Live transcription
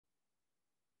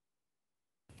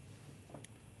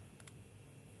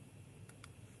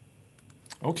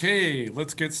Okay,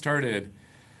 let's get started.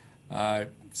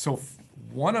 So,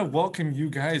 want to welcome you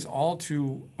guys all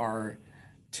to our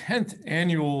 10th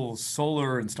annual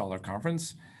Solar Installer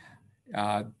Conference.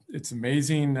 It's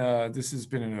amazing. This has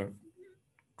been a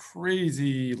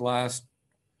crazy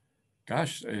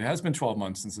gosh, it has been 12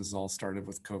 months since this all started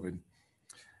with COVID.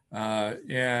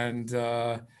 And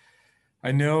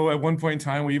I know at one point in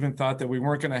time, we even thought that we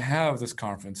weren't going to have this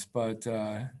conference, but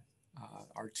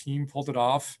our team pulled it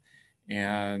off.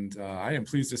 And I am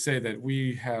pleased to say that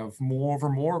we have more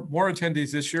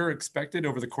attendees this year expected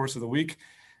over the course of the week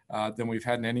than we've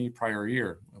had in any prior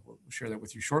year. We'll share that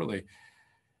with you shortly.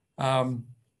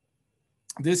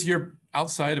 This year,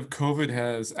 outside of COVID,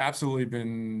 has absolutely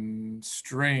been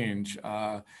strange.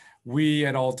 We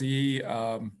at altE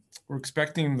we're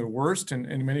expecting the worst, and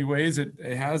in many ways, it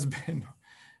has been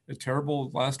a terrible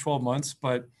last 12 months,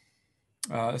 but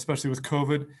especially with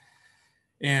COVID.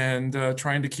 And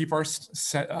trying to keep our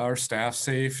staff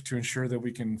safe to ensure that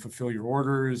we can fulfill your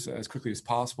orders as quickly as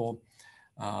possible.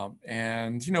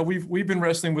 And you know, we've been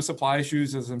wrestling with supply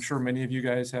issues, as I'm sure many of you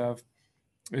guys have.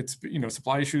 It's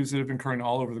supply issues that have been occurring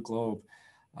all over the globe.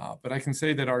 But I can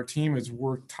say that our team has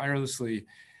worked tirelessly,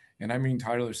 and I mean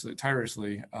tirelessly,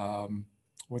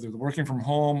 whether they're working from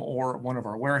home or one of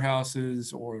our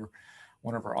warehouses or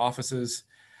one of our offices.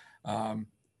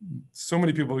 So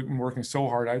many people have been working so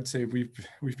hard. I'd say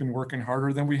we've been working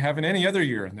harder than we have in any other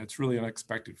year, and that's really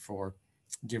unexpected for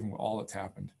given all that's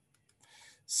happened.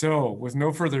 So, with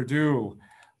no further ado,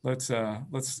 let's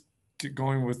get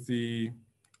going with the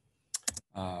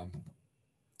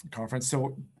conference.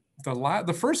 So,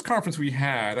 the first conference we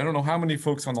had, I don't know how many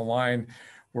folks on the line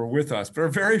were with us, but our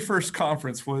very first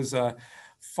conference was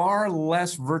far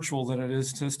less virtual than it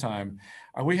is this time.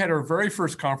 We had our very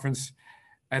first conference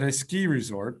at a ski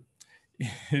resort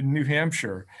in New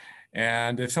Hampshire.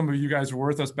 And if some of you guys were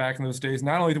with us back in those days,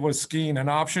 not only was skiing an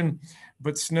option,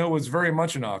 but snow was very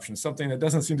much an option, something that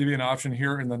doesn't seem to be an option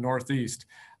here in the Northeast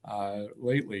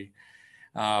lately.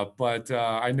 But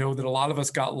I know that a lot of us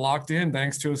got locked in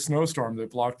thanks to a snowstorm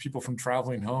that blocked people from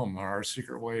traveling home, our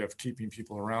secret way of keeping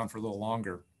people around for a little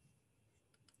longer.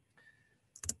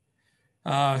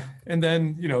 And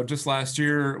then, just last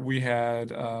year we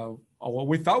had what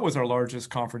we thought was our largest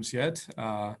conference yet,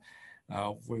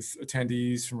 with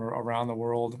attendees from around the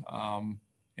world.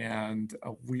 And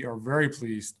we are very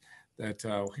pleased that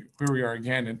here we are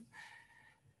again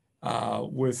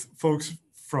with folks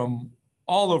from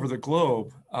all over the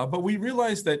globe. But we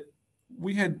realized that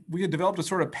we had developed a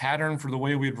sort of pattern for the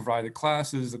way we provided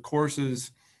classes, the courses,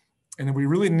 and that we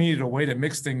really needed a way to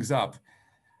mix things up.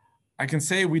 I can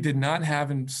say we did not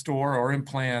have in store or in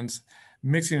plans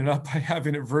mixing it up by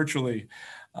having it virtually.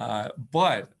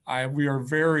 But we are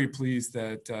very pleased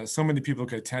that so many people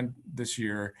could attend this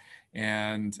year.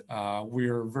 And we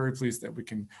are very pleased that we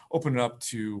can open it up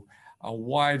to a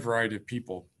wide variety of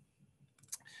people.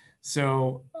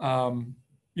 So,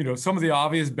 some of the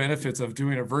obvious benefits of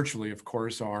doing it virtually, of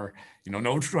course, are,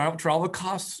 no travel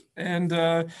costs, and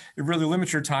it really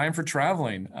limits your time for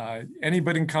traveling.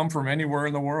 Anybody can come from anywhere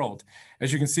in the world.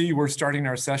 As you can see, we're starting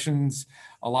our sessions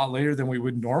a lot later than we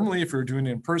would normally if we were doing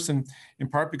it in person, in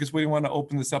part because we want to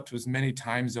open this up to as many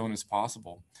time zones as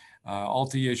possible.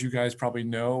 altE, as you guys probably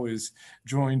know, is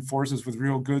joined forces with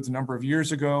Real Goods a number of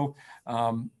years ago.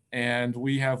 And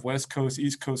we have West Coast,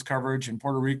 East Coast coverage in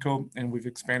Puerto Rico, and we've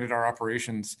expanded our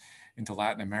operations into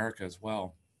Latin America as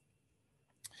well.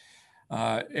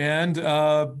 And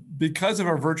because of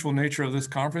our virtual nature of this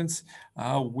conference,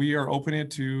 we are opening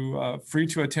it to free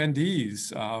to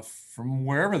attendees from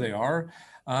wherever they are.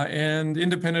 And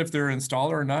independent if they're an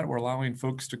installer or not, we're allowing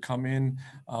folks to come in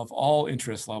of all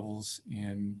interest levels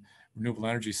in renewable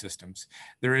energy systems.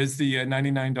 There is the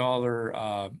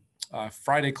 $99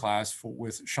 Friday class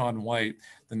with Sean White,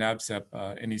 the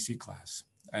NABCEP NEC class,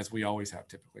 as we always have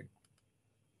typically.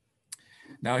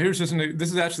 Now here's just,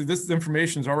 this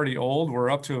information is already old. We're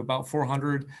up to about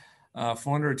 400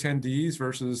 attendees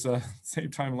versus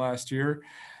same time last year.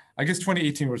 I guess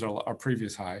 2018 was our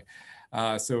previous high.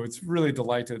 So it's really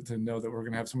delighted to know that we're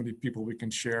gonna have so many people we can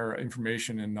share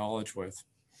information and knowledge with.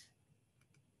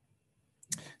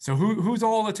 So who's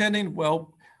all attending?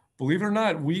 Well, believe it or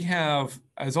not, we have,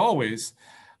 as always,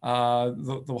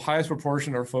 the highest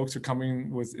proportion of folks are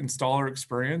coming with installer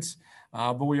experience,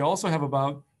 but we also have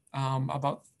about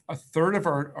a third of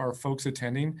our folks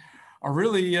attending are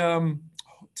really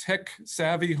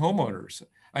tech-savvy homeowners.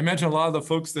 I mentioned a lot of the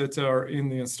folks that are in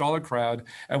the installer crowd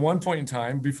at one point in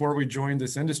time, before we joined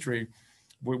this industry,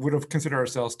 we would have considered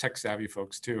ourselves tech-savvy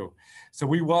folks too. So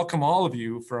we welcome all of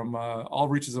you from all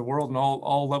reaches of the world and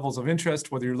all levels of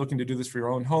interest, whether you're looking to do this for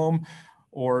your own home,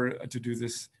 or to do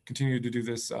this, continue to do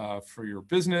this for your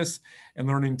business, and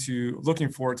looking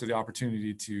forward to the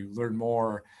opportunity to learn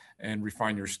more and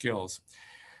refine your skills.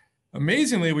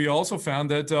 Amazingly, we also found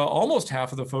that almost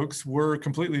half of the folks were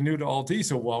completely new to altE,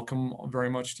 so welcome very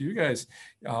much to you guys.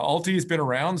 altE has been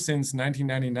around since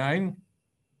 1999,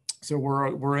 so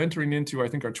we're entering into, I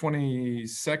think, our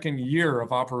 22nd year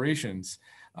of operations.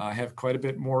 I have quite a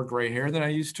bit more gray hair than I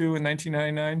used to in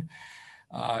 1999,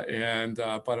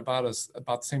 but about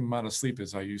the same amount of sleep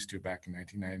as I used to back in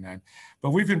 1999.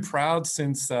 But we've been proud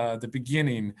since the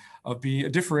beginning of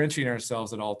differentiating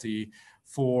ourselves at altE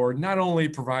for not only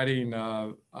providing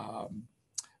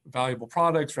valuable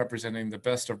products representing the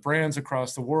best of brands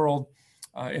across the world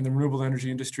in the renewable energy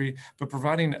industry, but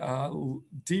providing a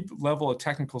deep level of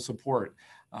technical support.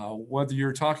 Whether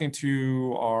you're talking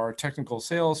to our technical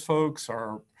sales folks,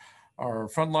 our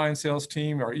frontline sales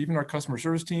team, or even our customer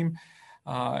service team,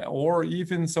 or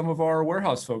even some of our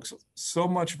warehouse folks, so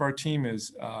much of our team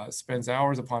spends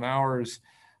hours upon hours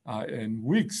and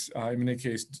weeks, in many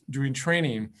cases, doing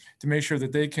training to make sure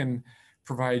that they can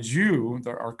provide you,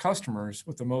 our customers,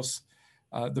 with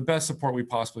the best support we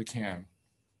possibly can.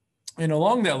 And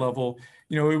along that level,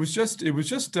 it was just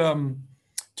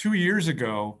 2 years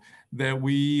ago that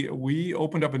we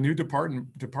opened up a new department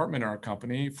in our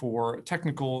company for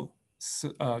technical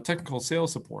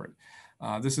sales support.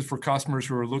 This is for customers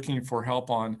who are looking for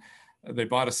help on. They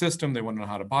bought a system, they want to know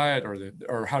how to buy it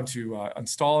or how to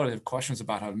install it. They have questions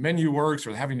about how the menu works, or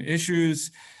they're having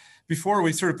issues. Before,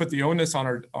 we sort of put the onus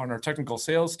on our technical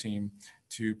sales team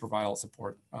to provide all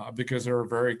support because they're a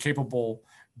very capable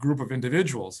group of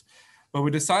individuals. But we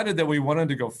decided that we wanted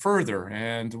to go further,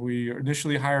 and we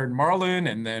initially hired Marlon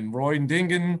and then Roy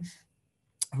Dingen,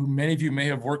 who many of you may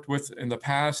have worked with in the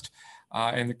past,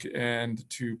 and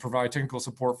to provide technical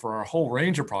support for our whole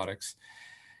range of products.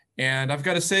 And I've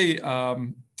got to say,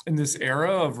 in this era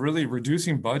of really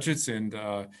reducing budgets and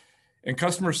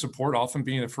customer support often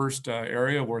being the first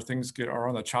area where things are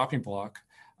on the chopping block,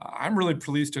 I'm really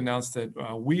pleased to announce that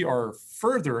we are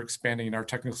further expanding our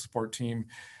technical support team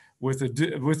with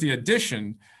the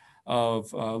addition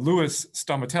of Louis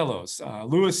Stamatellos.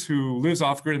 Louis, who lives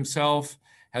off-grid himself,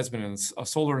 has been a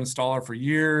solar installer for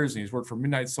years, and he's worked for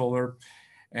Midnight Solar,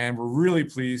 and we're really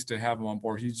pleased to have him on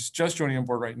board. He's just joining on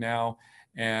board right now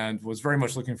and was very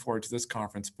much looking forward to this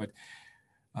conference. But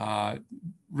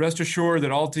rest assured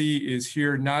that altE is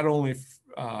here not only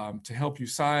to help you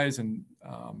size and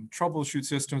troubleshoot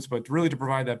systems, but really to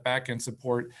provide that back-end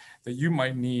support that you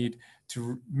might need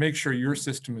to make sure your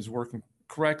system is working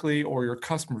correctly or your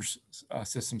customers'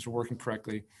 systems are working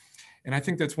correctly. And I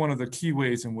think that's one of the key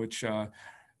ways in which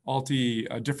altE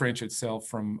differentiates itself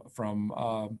from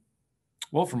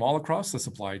all across the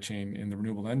supply chain in the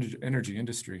renewable energy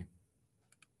industry.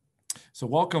 So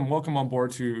welcome on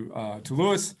board to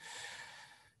Louis.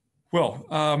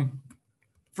 Well,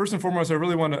 first and foremost,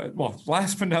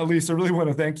 last but not least, I really want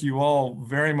to thank you all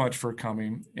very much for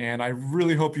coming, and I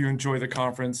really hope you enjoy the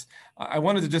conference. I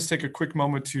wanted to just take a quick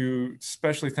moment to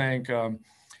especially thank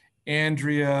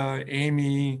Andrea,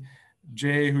 Amy,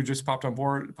 Jay, who just popped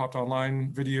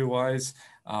online video-wise,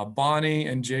 Bonnie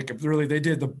and Jacob. Really, they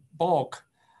did the bulk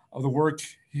of the work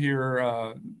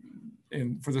here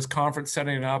for this conference,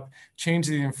 setting it up,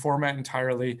 changing the format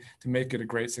entirely to make it a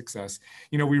great success.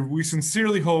 We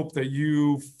sincerely hope that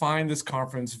you find this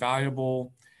conference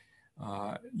valuable,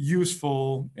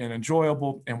 useful, and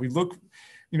enjoyable. And we look,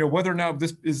 whether or not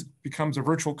this becomes a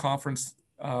virtual conference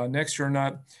next year or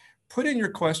not, put in your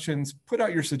questions, put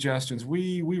out your suggestions.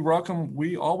 We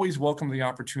always welcome the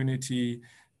opportunity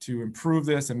to improve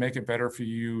this and make it better for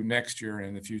you next year and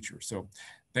in the future. So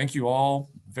thank you all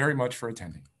very much for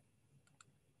attending.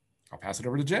 I'll pass it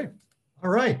over to Jay. All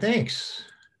right, thanks.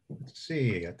 Let's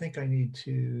see, I think I need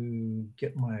to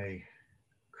get my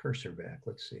cursor back.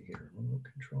 Let's see here, remote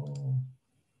control.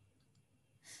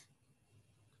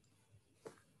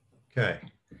 Okay,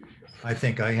 I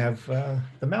think I have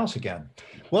the mouse again.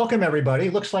 Welcome everybody.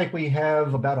 Looks like we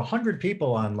have about 100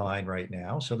 people online right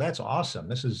now, so that's awesome.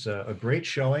 This is a great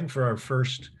showing for our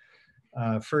first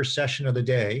session of the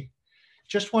day.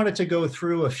 Just wanted to go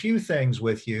through a few things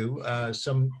with you,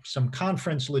 some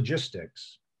conference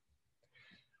logistics.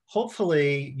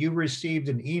 Hopefully you received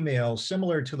an email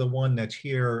similar to the one that's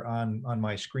here on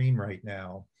my screen right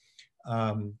now.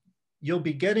 You'll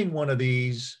be getting one of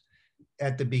these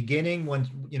at the beginning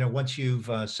once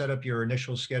you've set up your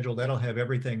initial schedule. That'll have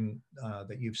everything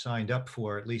that you've signed up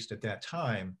for, at least at that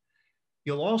time.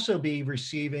 You'll also be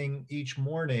receiving each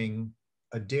morning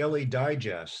a daily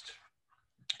digest.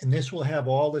 And this will have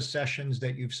all the sessions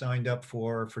that you've signed up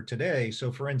for today.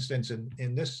 So for instance,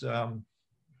 in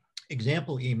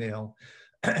example email,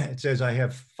 it says I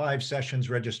have 5 sessions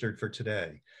registered for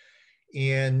today.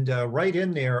 And right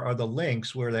in there are the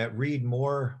links where that read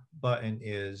more button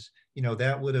is.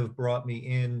 That would have brought me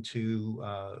into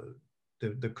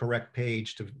the correct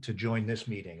page to join this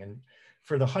meeting. And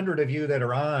for the 100 of you that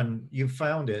are on, you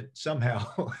found it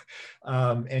somehow.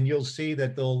 And you'll see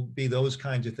that there'll be those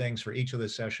kinds of things for each of the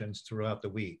sessions throughout the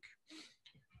week.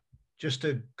 Just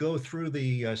to go through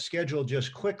the schedule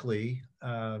just quickly,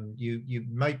 you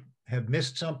might have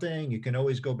missed something. You can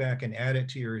always go back and add it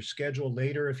to your schedule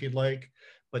later if you'd like.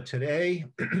 But today,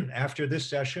 after this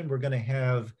session, we're going to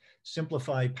have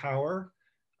Simplify Power,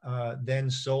 then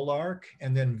Solarc,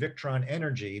 and then Victron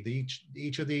Energy.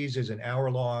 Each of these is an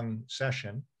hour-long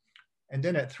session. And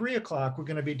then at 3 o'clock, we're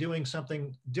going to be doing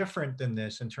something different than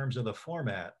this in terms of the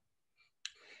format.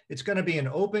 It's going to be an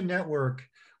open network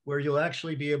where you'll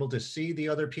actually be able to see the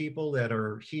other people that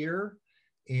are here,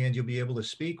 and you'll be able to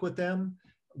speak with them.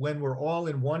 When we're all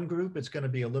in one group, it's going to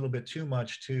be a little bit too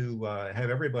much to have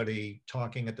everybody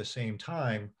talking at the same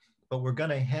time, but we're going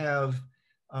to have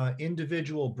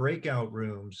individual breakout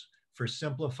rooms for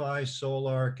Simplify,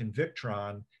 Solarc, and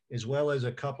Victron, as well as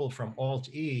a couple from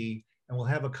altE, and we'll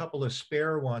have a couple of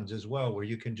spare ones as well, where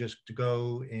you can just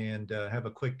go and have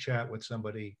a quick chat with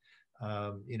somebody,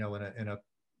 in a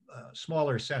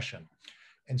smaller session.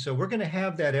 And so we're going to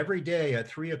have that every day at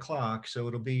 3 o'clock. So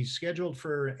it'll be scheduled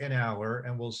for an hour,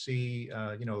 and we'll see,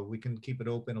 we can keep it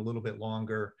open a little bit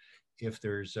longer if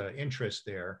there's interest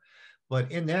there.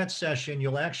 But in that session,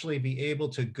 you'll actually be able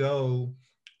to go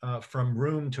from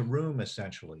room to room,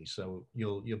 essentially. So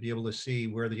you'll be able to see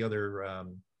where the other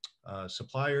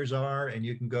suppliers are, and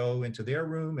you can go into their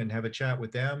room and have a chat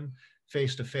with them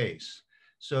face to face.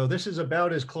 So this is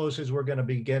about as close as we're going to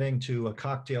be getting to a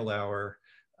cocktail hour,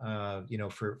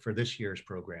 for this year's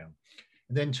program.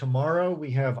 And then tomorrow we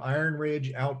have Iron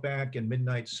Ridge, Outback, and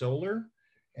Midnight Solar,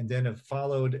 and then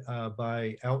followed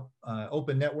by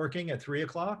Open Networking at 3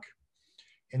 o'clock.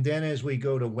 And then as we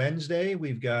go to Wednesday,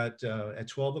 we've got at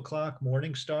 12 o'clock,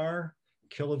 Morningstar,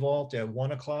 Kilovolt at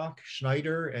 1 o'clock,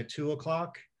 Schneider at 2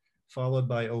 o'clock, followed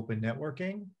by Open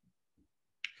Networking.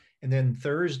 And then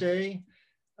Thursday,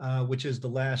 which is the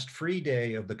last free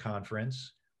day of the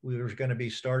conference, we're going to be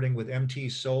starting with MT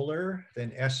Solar,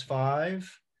 then S5,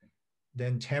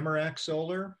 then Tamarack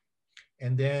Solar,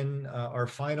 and then our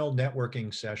final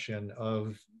networking session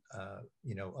of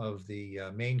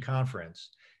the main conference.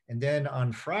 And then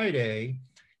on Friday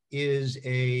is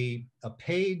a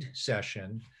paid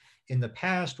session. In the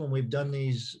past, when we've done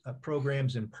these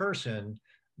programs in person,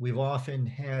 we've often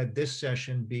had this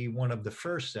session be one of the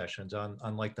first sessions on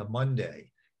like the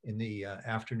Monday, in the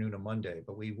afternoon of Monday.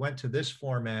 But we went to this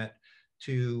format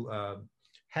to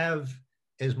have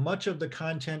as much of the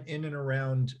content in and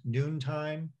around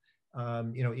noontime.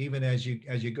 Even as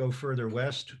you go further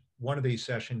west, one of these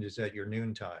sessions is at your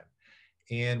noontime.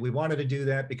 And we wanted to do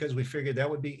that because we figured that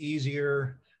would be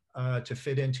easier to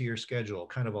fit into your schedule,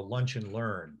 kind of a lunch and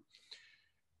learn.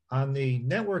 On the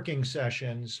networking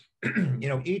sessions,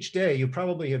 each day you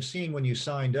probably have seen when you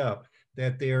signed up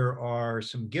that there are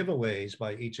some giveaways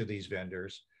by each of these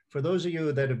vendors. For those of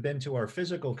you that have been to our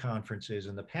physical conferences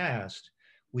in the past,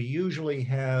 we usually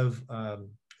have a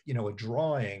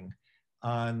drawing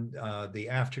on the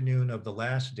afternoon of the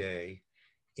last day,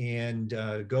 and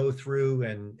go through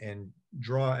and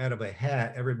draw out of a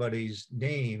hat everybody's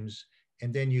names,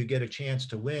 and then you get a chance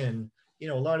to win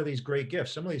a lot of these great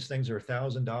gifts. Some of these things are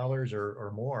 $1,000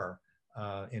 or more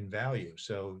in value.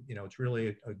 So, it's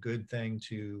really a good thing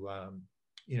to,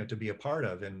 to be a part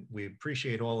of. And we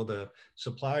appreciate all of the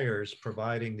suppliers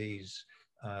providing these,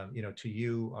 to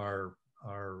you, our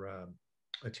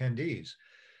attendees.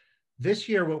 This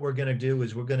year, what we're going to do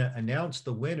is we're going to announce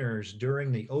the winners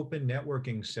during the open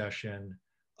networking session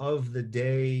of the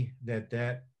day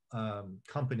that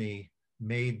company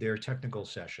made their technical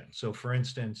session. So for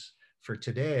instance, for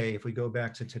today, if we go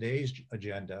back to today's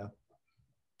agenda,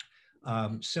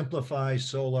 Simplify,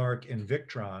 Solarc, and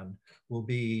Victron will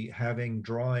be having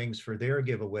drawings for their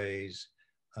giveaways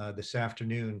this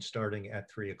afternoon starting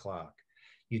at 3 o'clock.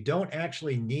 You don't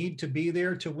actually need to be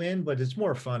there to win, but it's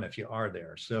more fun if you are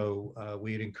there. So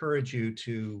we'd encourage you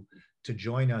to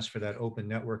join us for that open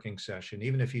networking session,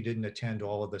 even if you didn't attend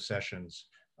all of the sessions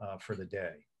for the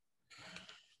day.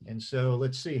 And so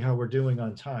let's see how we're doing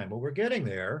on time. Well, we're getting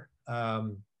there.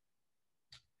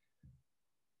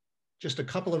 Just a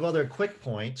couple of other quick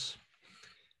points.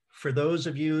 For those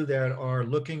of you that are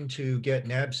looking to get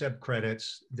NABCEP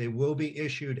credits, they will be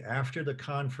issued after the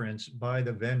conference by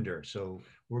the vendor. So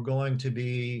we're going to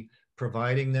be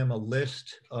providing them a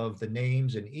list of the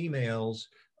names and emails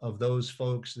of those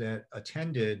folks that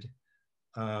attended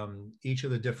each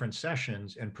of the different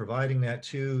sessions and providing that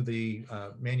to the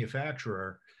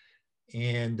manufacturer.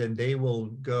 And then they will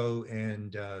go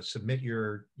and submit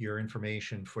your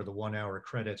information for the 1 hour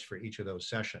credits for each of those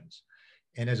sessions.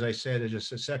 And as I said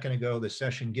just a second ago, the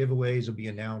session giveaways will be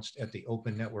announced at the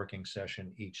open networking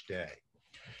session each day.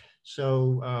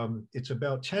 So it's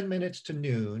about 10 minutes to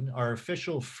noon. Our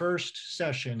official first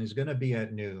session is going to be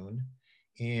at noon,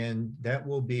 and that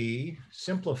will be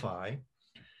Simplify.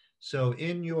 So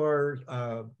in your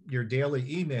daily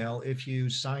email, if you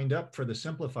signed up for the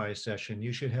Simplify session,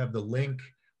 you should have the link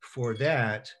for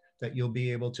that you'll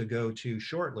be able to go to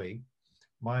shortly.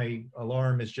 My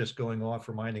alarm is just going off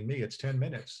reminding me it's 10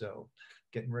 minutes, so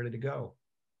getting ready to go.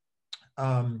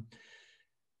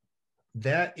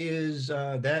 That is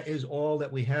all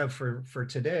that we have for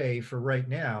today, for right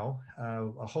now.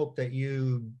 I hope that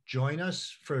you join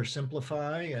us for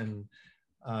Simplify and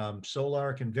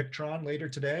Solarc and Victron later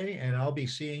today, and I'll be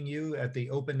seeing you at the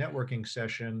open networking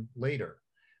session later.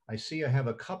 I see I have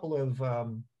a couple of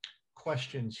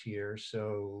questions here,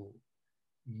 so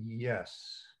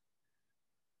yes.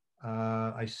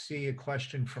 I see a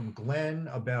question from Glenn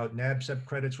about NAB Sub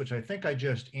credits, which I think I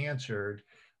just answered.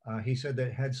 He said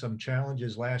that had some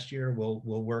challenges last year.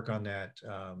 We'll work on that,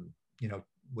 you know,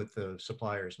 with the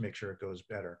suppliers, make sure it goes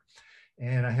better.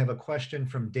 And I have a question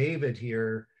from David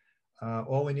here.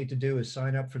 All we need to do is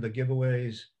sign up for the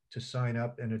giveaways to sign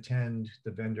up and attend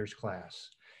the vendors class.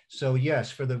 So yes,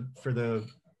 for the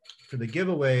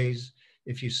giveaways,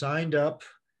 if you signed up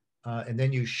and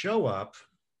then you show up,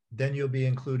 then you'll be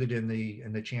included in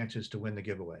the chances to win the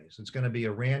giveaways. It's going to be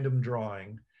a random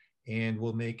drawing, and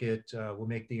we'll make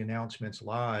the announcements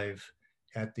live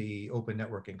at the open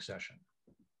networking session.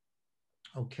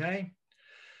 Okay.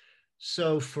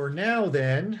 So for now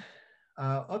then,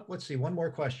 let's see, one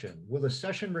more question. Will the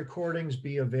session recordings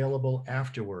be available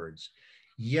afterwards?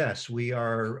 Yes, we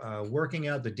are working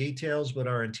out the details, but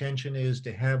our intention is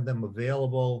to have them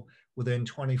available within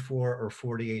 24 or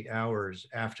 48 hours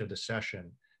after the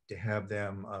session to have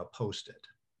them posted.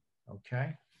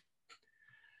 Okay.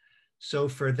 So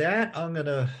for that, I'm going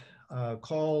to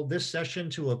call this session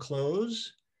to a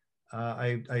close.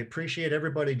 I appreciate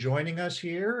everybody joining us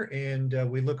here, and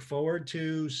we look forward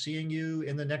to seeing you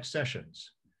in the next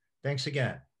sessions. Thanks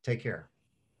again. Take care.